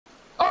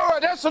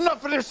right, that's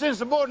enough of this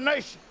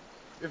insubordination.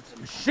 If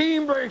the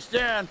machine breaks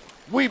down,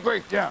 we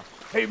break down.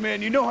 Hey,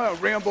 man, you know how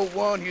Rambo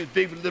 1, he was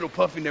big with little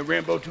Puffy, and then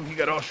Rambo 2, he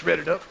got all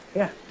shredded up?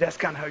 Yeah. That's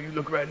kind of how you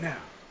look right now.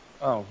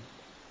 Oh.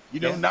 You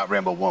know, not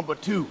Rambo 1,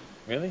 but 2.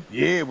 Really?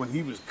 Yeah, when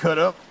he was cut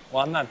up.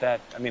 Well, I'm not that.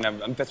 I mean,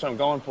 that's what I'm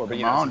going for, but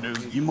you know. Come on,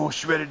 dude. You more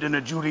shredded than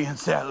a Julian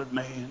salad,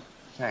 man.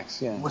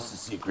 Thanks, yeah. What's the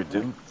secret,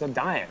 dude? It's a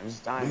diet. I'm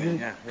just dying,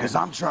 yeah. Because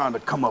I'm trying to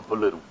come up a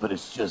little, but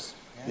it's just,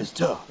 it's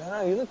tough.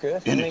 No, you look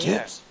good. In the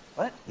tips?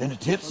 What? In the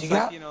tips you like,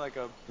 got? You know,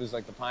 there's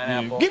like the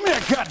pineapple. Give me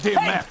that goddamn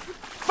map.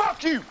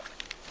 Fuck you.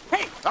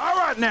 Hey! All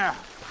right, now.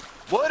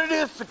 What it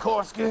is,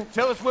 Sikorsky?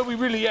 Tell us where we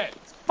really at.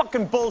 It's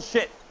fucking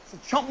bullshit. It's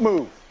a chump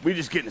move. We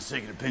just getting a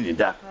second opinion,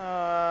 Doc.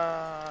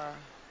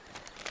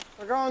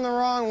 We're going the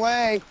wrong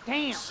way.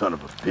 Damn. Son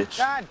of a bitch.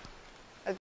 God